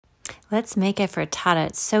Let's make a frittata.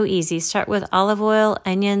 It's so easy. Start with olive oil,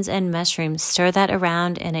 onions, and mushrooms. Stir that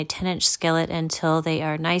around in a 10-inch skillet until they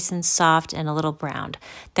are nice and soft and a little browned.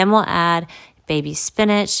 Then we'll add baby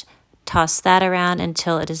spinach. Toss that around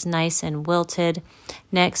until it is nice and wilted.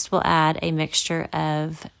 Next, we'll add a mixture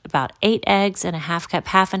of about 8 eggs and a half cup,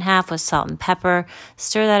 half and half with salt and pepper.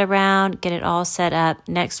 Stir that around, get it all set up.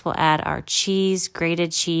 Next, we'll add our cheese,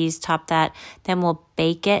 grated cheese, top that. Then we'll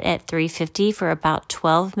bake it at 350 for about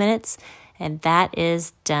 12 minutes. And that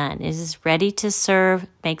is done. It is ready to serve.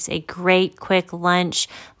 Makes a great quick lunch,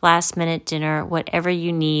 last minute dinner, whatever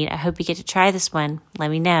you need. I hope you get to try this one. Let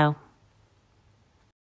me know.